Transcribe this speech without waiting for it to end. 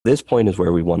This point is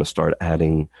where we want to start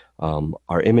adding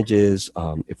our images.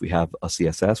 If we have a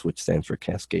CSS, which stands for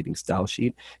Cascading Style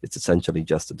Sheet, it's essentially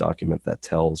just a document that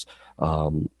tells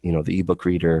the ebook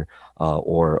reader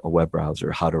or a web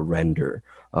browser how to render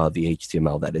the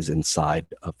HTML that is inside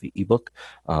of the ebook.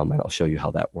 And I'll show you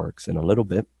how that works in a little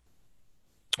bit.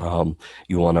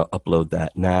 You want to upload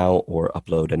that now, or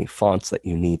upload any fonts that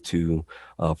you need to,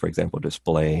 for example,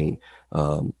 display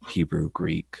Hebrew,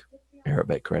 Greek,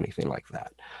 Arabic, or anything like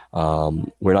that.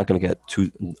 We're not going to get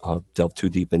delve too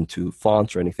deep into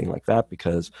fonts or anything like that,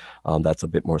 because that's a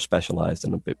bit more specialized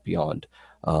and a bit beyond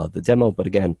the demo. But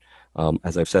again,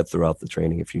 as I've said throughout the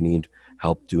training, if you need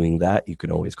help doing that, you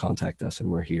can always contact us, and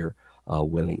we're here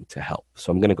willing to help.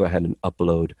 So I'm going to go ahead and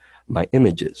upload my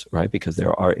images, right? Because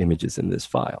there are images in this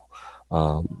file,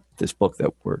 this book that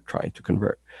we're trying to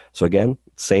convert. So again,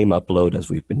 same upload as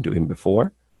we've been doing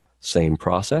before, same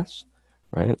process,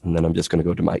 right? And then I'm just going to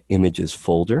go to my images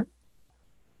folder.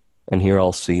 And here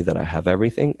I'll see that I have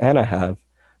everything, and I have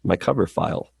my cover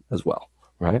file as well,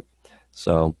 right?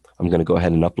 So I'm going to go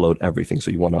ahead and upload everything.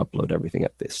 So you want to upload everything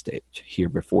at this stage here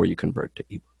before you convert to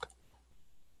ebook.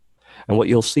 And what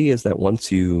you'll see is that once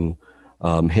you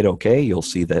hit OK, you'll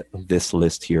see that this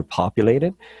list here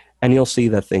populated, and you'll see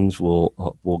that things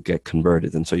will get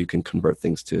converted. And so you can convert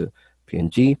things to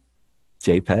PNG,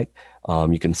 JPEG.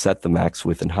 You can set the max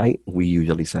width and height. We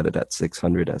usually set it at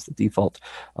 600 as the default,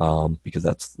 because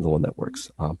that's the one that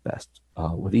works best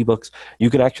with ebooks.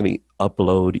 You can actually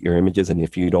upload your images, and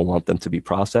if you don't want them to be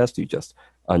processed, you just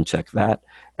uncheck that,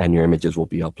 and your images will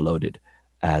be uploaded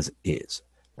as is,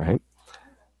 right?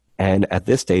 And at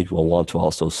this stage, we'll want to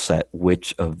also set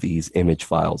which of these image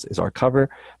files is our cover,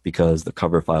 because the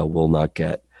cover file will not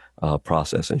get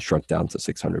processed and shrunk down to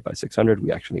 600 by 600.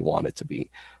 We actually want it to be,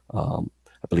 I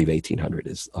believe 1800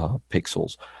 is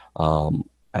pixels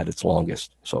at its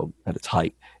longest. So at its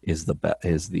height is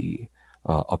the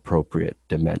appropriate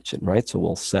dimension, right? So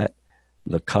we'll set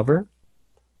the cover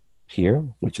here,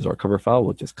 which is our cover file.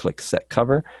 We'll just click Set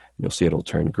Cover, and you'll see it'll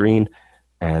turn green,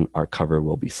 and our cover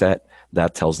will be set.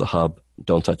 That tells the hub,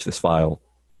 don't touch this file.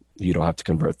 You don't have to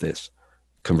convert this.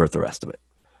 Convert the rest of it.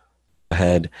 Go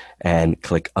ahead and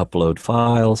click Upload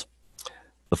Files.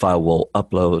 The files will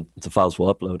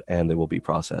upload, and they will be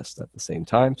processed at the same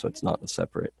time. So it's not a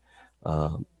separate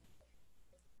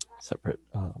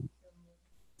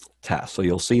task. So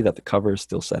you'll see that the cover is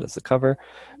still set as the cover.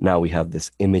 Now we have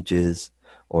this images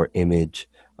or image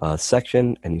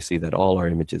section, and you see that all our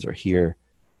images are here,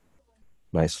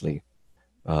 nicely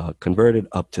converted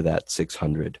up to that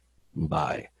 600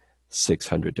 by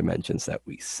 600 dimensions that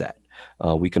we set.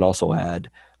 We can also add,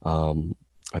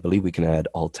 I believe we can add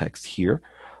alt text here,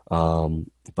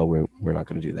 but we're not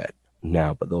going to do that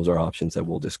now. But those are options that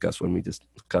we'll discuss when we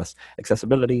discuss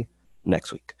accessibility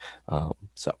next week.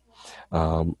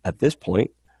 At this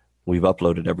point, we've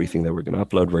uploaded everything that we're going to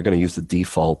upload. We're going to use the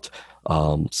default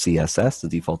CSS, the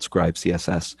default Scribe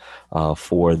CSS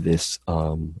for this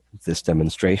this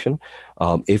demonstration.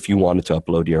 If you wanted to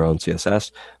upload your own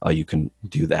CSS, you can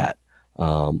do that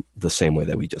the same way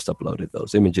that we just uploaded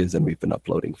those images, and we've been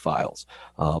uploading files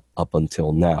up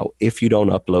until now. If you don't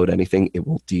upload anything, it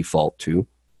will default to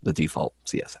the default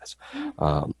CSS.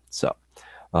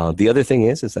 The other thing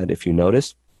is that if you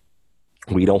notice,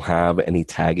 we don't have any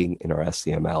tagging in our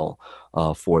ScML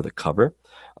for the cover.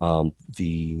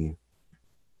 The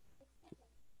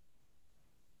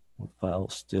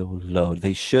files still load.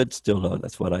 They should still load.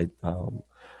 That's what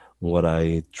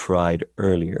I tried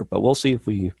earlier, but we'll see if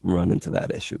we run into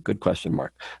that issue. Good question,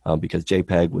 Mark, because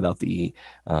JPEG without the E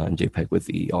and JPEG with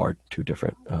the E are two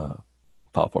different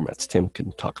file formats. Tim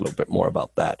can talk a little bit more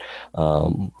about that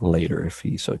later if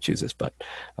he so chooses, but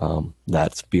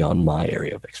that's beyond my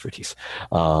area of expertise.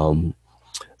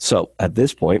 So at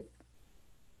this point,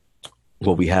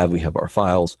 what we have our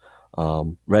files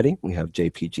ready. We have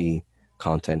JPG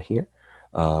content here,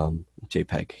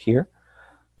 JPEG here,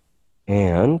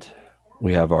 and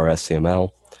we have our ScML.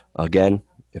 Again,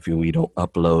 if we don't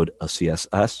upload a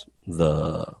CSS,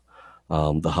 the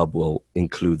hub will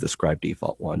include the Scribe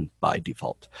default one by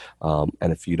default.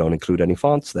 And if you don't include any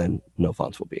fonts, then no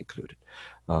fonts will be included.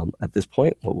 At this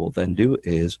point, what we'll then do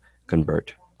is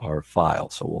convert our file.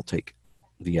 So we'll take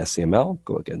the ScML,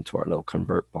 go again to our little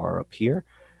convert bar up here,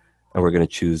 and we're going to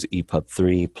choose ePub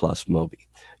 3 plus Mobi.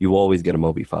 You always get a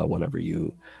Mobi file whenever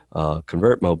you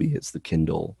convert. Mobi is the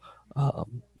Kindle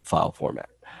file format.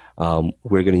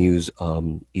 We're going to use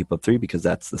ePub 3 because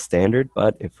that's the standard,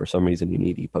 but if for some reason you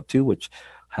need ePub 2, which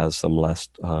has some less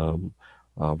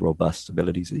robust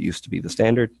abilities, it used to be the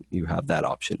standard, you have that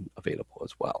option available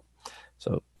as well.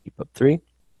 So ePub 3.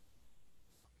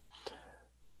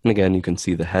 And again, you can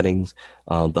see the headings.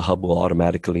 The hub will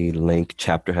automatically link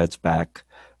chapter heads back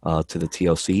to the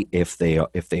TOC if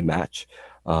they match.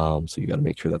 So you got to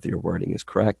make sure that your wording is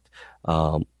correct.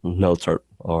 Notes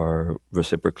are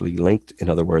reciprocally linked. In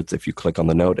other words, if you click on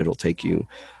the note, it'll take you.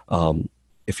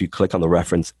 If you click on the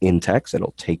reference in text,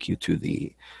 it'll take you to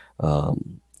the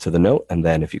note, and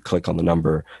then if you click on the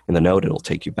number in the note, it'll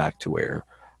take you back to where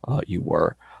you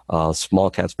were. Small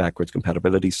caps backwards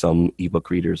compatibility. Some ebook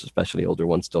readers, especially older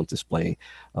ones, don't display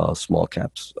small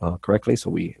caps correctly, so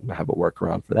we have a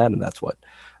workaround for that, and that's what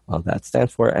that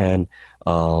stands for. And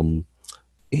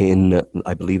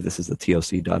I believe this is the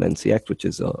toc.ncx, which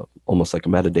is almost like a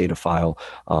metadata file.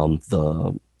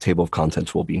 The table of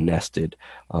contents will be nested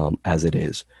as it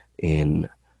is in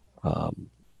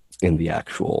the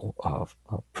actual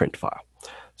print file.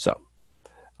 So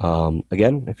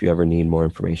again, if you ever need more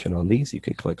information on these, you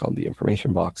can click on the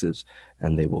information boxes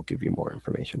and they will give you more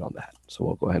information on that. So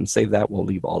we'll go ahead and save that. We'll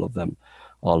leave all of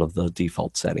the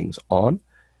default settings on,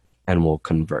 and we'll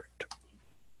convert.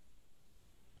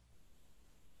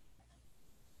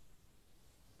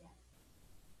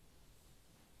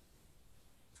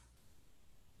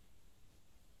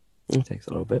 It takes a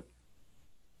little bit.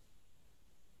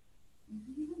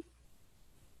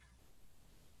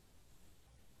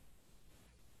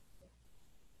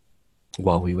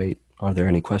 While we wait, are there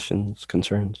any questions,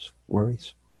 concerns,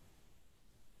 worries?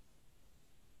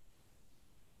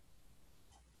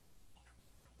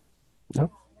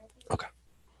 No? Okay.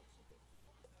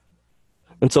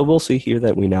 And so we'll see here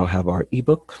that we now have our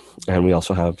ebook, and we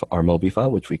also have our Mobi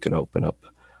file, which we could open up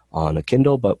on a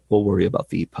Kindle, but we'll worry about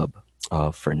the ePub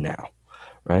for now,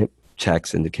 right?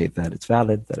 Checks indicate that it's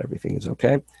valid, that everything is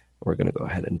okay. We're going to go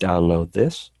ahead and download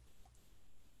this.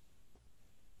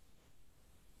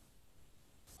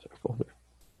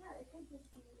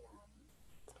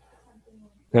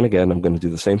 And again, I'm going to do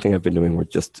the same thing I've been doing. We're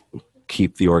just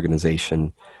keep the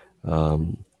organization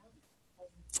the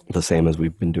same as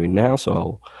we've been doing now. So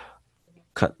I'll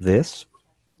cut this.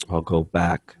 I'll go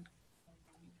back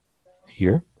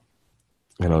here,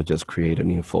 and I'll just create a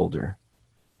new folder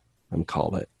and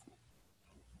call it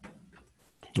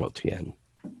OTN.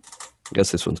 I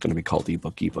guess this one's going to be called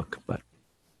ebook, but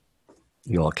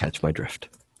you all catch my drift.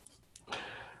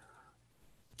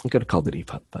 I'm going to call it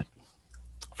ePub, but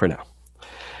for now.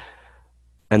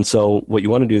 And so what you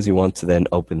want to do is you want to then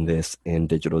open this in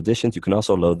Digital Editions. You can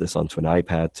also load this onto an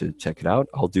iPad to check it out.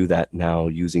 I'll do that now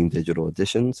using Digital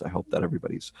Editions. I hope that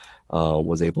everybody's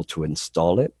was able to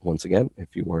install it. Once again,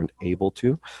 if you weren't able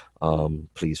to,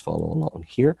 please follow along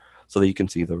here so that you can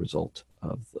see the result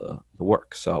of the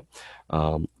work. So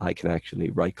I can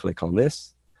actually right-click on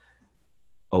this,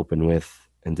 open with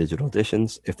in Digital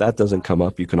Editions. If that doesn't come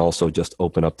up, you can also just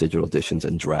open up Digital Editions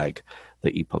and drag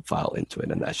the ePub file into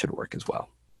it, and that should work as well.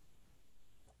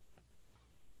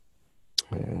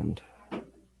 And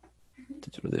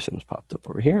Digital Editions popped up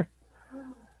over here.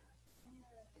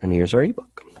 And here's our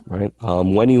ebook, right?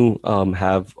 When you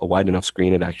have a wide enough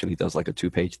screen, it actually does like a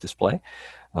 2-page display.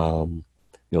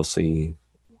 You'll see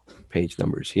page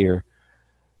numbers here.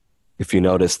 If you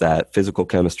notice that physical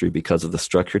chemistry, because of the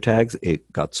structure tags, it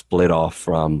got split off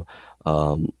from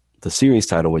the series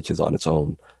title, which is on its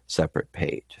own separate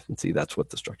page. And see, that's what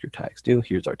the structure tags do.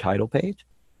 Here's our title page.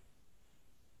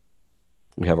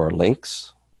 We have our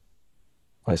links,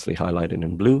 nicely highlighted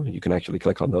in blue. You can actually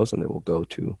click on those and they will go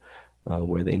to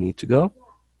where they need to go.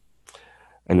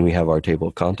 And we have our table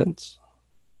of contents,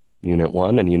 Unit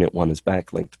 1, and Unit 1 is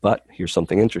backlinked. But here's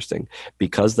something interesting.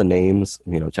 Because the names,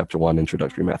 Chapter 1,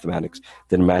 Introductory Mathematics,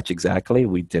 didn't match exactly,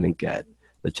 we didn't get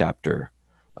the chapter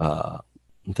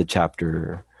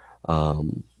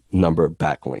number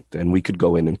backlinked. And we could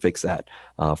go in and fix that.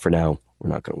 For now, we're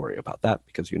not going to worry about that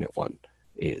because Unit 1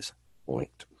 is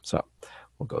linked. So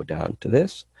we'll go down to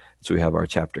this. So we have our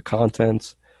chapter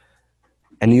contents.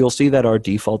 And you'll see that our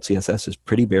default CSS is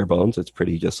pretty bare bones. It's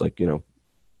pretty just like,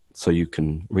 so you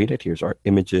can read it. Here's our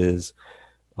images,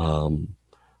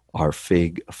 our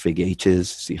fig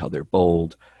H's, see how they're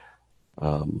bold,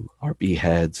 our B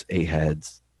heads, A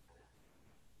heads,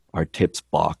 our tips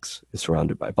box is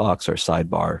surrounded by box, our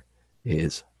sidebar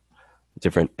is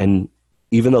different. And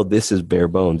even though this is bare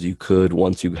bones, you could,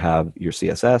 once you have your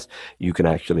CSS, you can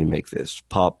actually make this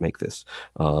pop, make this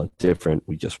different.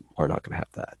 We just are not going to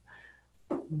have that.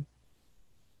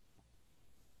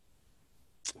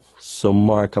 So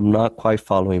Mark, I'm not quite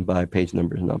following by page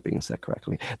numbers not being set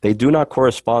correctly. They do not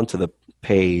correspond to the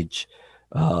page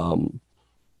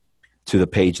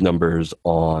numbers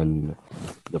on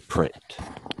the print.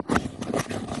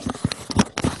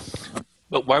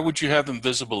 But why would you have them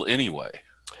visible anyway?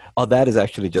 Oh, that is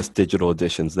actually just digital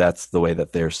editions. That's the way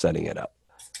that they're setting it up.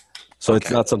 So it's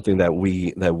Okay. not something that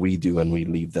we do and we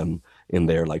leave them in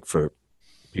there like for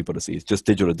people to see. It's just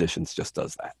digital editions just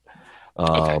does that.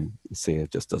 Okay. See,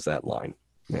 it just does that line.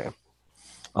 Yeah.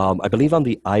 I believe on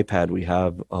the iPad we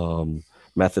have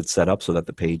methods set up so that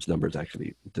the page numbers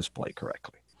actually display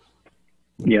correctly.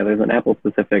 Yeah, there's an Apple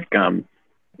specific, I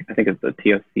think it's the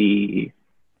TOC,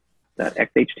 that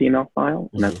XHTML file,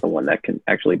 and that's the one that can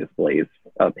actually displays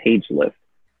a page list,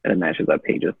 and it matches up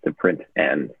pages to print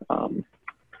and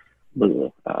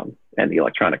the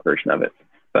electronic version of it.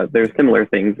 But there's similar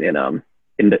things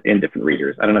in different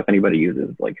readers. I don't know if anybody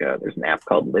uses there's an app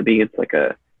called Libby. It's like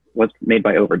what's made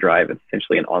by Overdrive. It's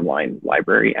essentially an online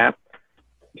library app.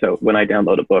 So when I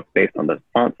download a book based on the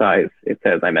font size, it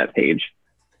says I'm at page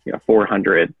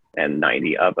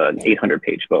 490 of an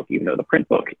 800-page book, even though the print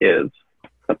book is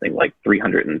something like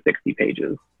 360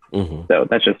 pages. Mm-hmm. So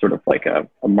that's just sort of like a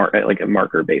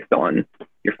marker based on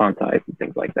your font size and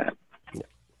things like that.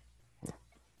 Yeah.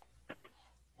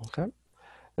 Okay.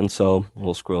 And so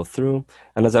we'll scroll through.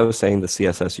 And as I was saying, the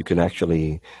CSS, you can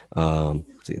actually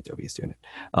see Adobe is doing it.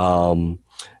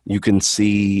 You can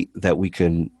see that we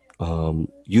can,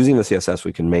 using the CSS,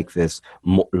 we can make this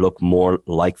look more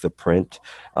like the print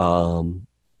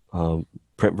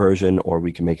version, or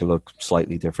we can make it look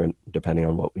slightly different depending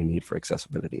on what we need for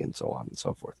accessibility and so on and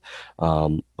so forth.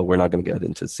 But we're not going to get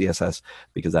into CSS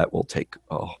because that will take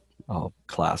a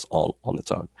class all on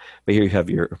its own. But here you have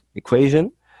your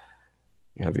equation.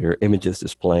 You have your images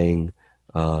displaying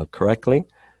correctly.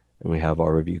 And we have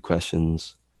our review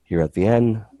questions here at the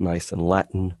end, nice and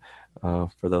Latin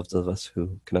for those of us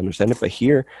who can understand it. But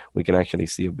here we can actually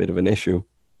see a bit of an issue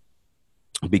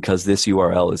because this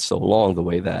URL is so long, the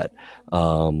way that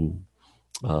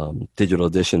Digital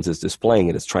Editions is displaying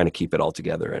it is trying to keep it all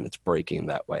together, and it's breaking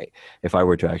that way. If I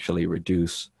were to actually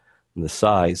reduce the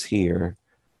size here,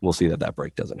 we'll see that that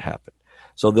break doesn't happen.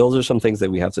 So those are some things that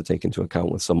we have to take into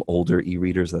account with some older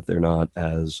e-readers, that they're not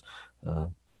as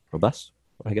robust,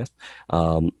 I guess.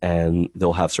 And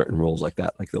they'll have certain rules like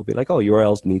that. Like they'll be like, oh,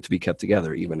 URLs need to be kept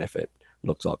together, even if it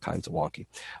looks all kinds of wonky.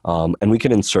 And we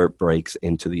can insert breaks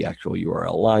into the actual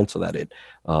URL line so that it,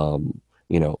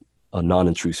 a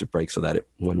non-intrusive break, so that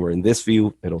when we're in this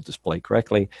view, it'll display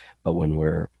correctly. But when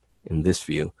we're in this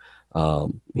view,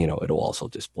 it'll also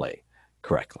display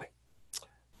correctly.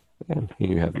 And here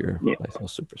you have your nice little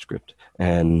superscript.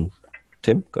 And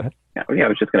Tim, go ahead. Yeah, I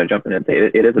was just going to jump in and say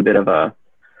it is a bit of a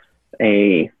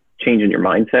change in your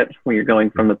mindset when you're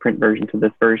going from the print version to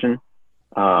this version,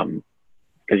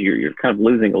 because you're kind of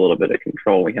losing a little bit of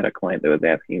control. We had a client that was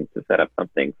asking to set up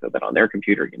something so that on their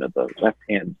computer, the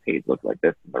left-hand page looks like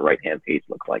this, and the right-hand page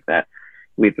looks like that.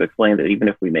 We've explained that even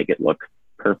if we make it look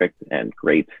perfect and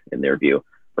great in their view,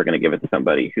 we're going to give it to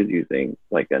somebody who's using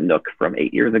like a Nook from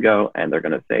 8 years ago, and they're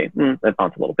going to say, that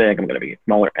font's a little big, I'm going to be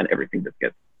smaller, and everything just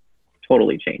gets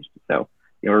totally changed. So,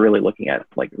 we're really looking at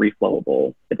like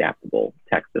reflowable, adaptable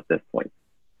text at this point.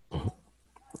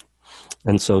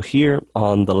 And so here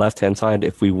on the left-hand side,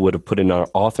 if we would have put in our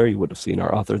author, you would have seen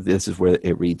our author. This is where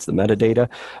it reads the metadata.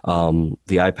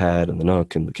 The iPad and the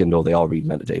Nook and the Kindle, they all read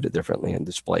metadata differently and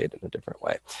display it in a different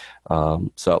way.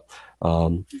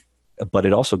 But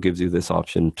it also gives you this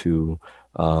option to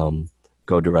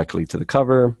go directly to the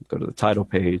cover, go to the title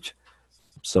page,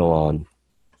 so on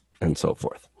and so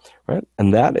forth, right?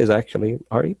 And that is actually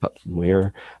our ePub,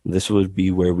 where this would be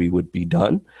where we would be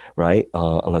done, right?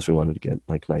 Unless we wanted to get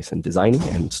like nice and designy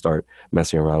and start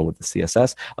messing around with the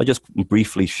CSS. I'll just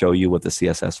briefly show you what the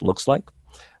CSS looks like.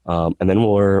 And then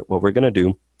what we're going to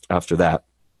do after that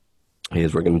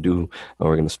is we're going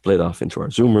to split off into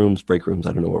our Zoom rooms, break rooms,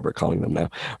 I don't know what we're calling them now,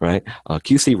 right?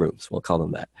 QC rooms, we'll call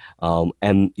them that.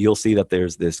 And you'll see that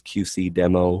there's this QC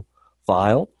demo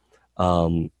file.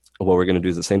 What we're going to do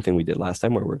is the same thing we did last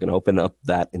time, where we're going to open up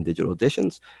that in Digital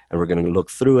Editions, and we're going to look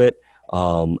through it,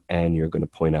 and you're going to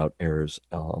point out errors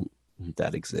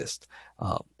that exist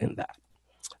in that.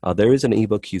 There is an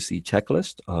ebook QC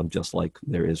checklist, just like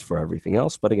there is for everything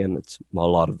else. But again, it's a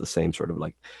lot of the same sort of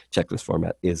like checklist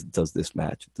format is, does this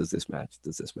match? Does this match?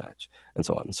 Does this match? And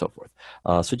so on and so forth.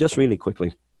 So just really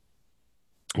quickly,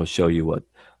 we'll show you what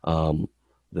the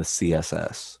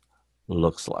CSS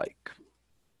looks like.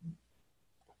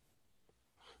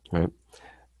 Right.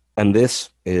 And this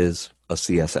is a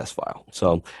CSS file.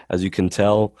 So as you can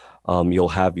tell, you'll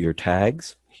have your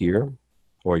tags here,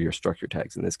 or your structure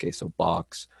tags in this case, so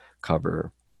box,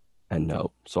 cover, and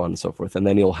note, so on and so forth. And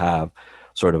then you'll have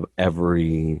sort of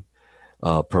every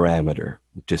parameter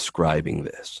describing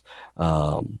this.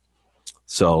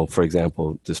 So, for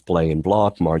example, display in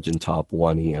block, margin top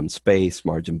 1 EM space,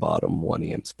 margin bottom 1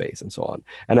 EM space, and so on.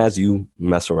 And as you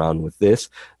mess around with this,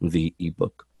 the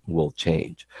ebook will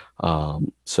change.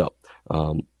 So,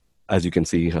 as you can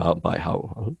see by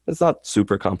how it's not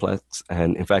super complex.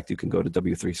 And in fact, you can go to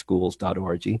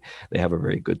w3schools.org. They have a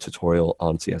very good tutorial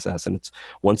on CSS. And it's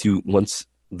once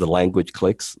the language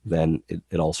clicks, then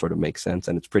it all sort of makes sense.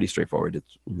 And it's pretty straightforward.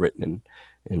 It's written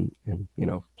in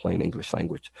plain English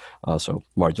language. So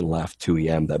margin left 2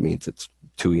 EM, that means it's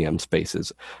 2 EM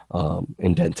spaces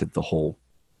indented the whole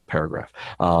paragraph.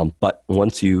 But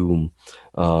once you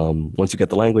get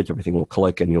the language, everything will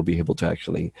click, and you'll be able to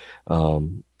actually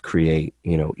create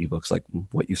ebooks like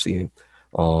what you see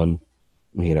on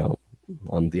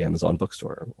on the Amazon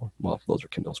bookstore, or, well, those are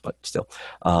Kindles, but still,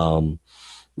 or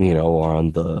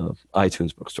on the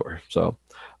iTunes bookstore. So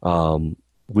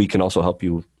we can also help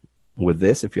you with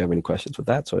this if you have any questions with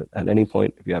that. So at any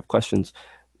point, if you have questions,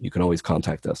 you can always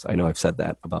contact us. I know I've said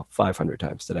that about 500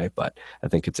 times today, but I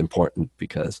think it's important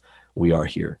because we are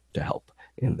here to help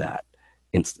in that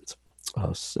instance.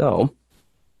 So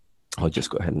I'll just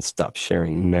go ahead and stop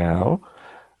sharing now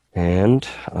and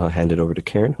hand it over to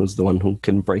Karen, who's the one who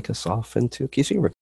can break us off into key secret.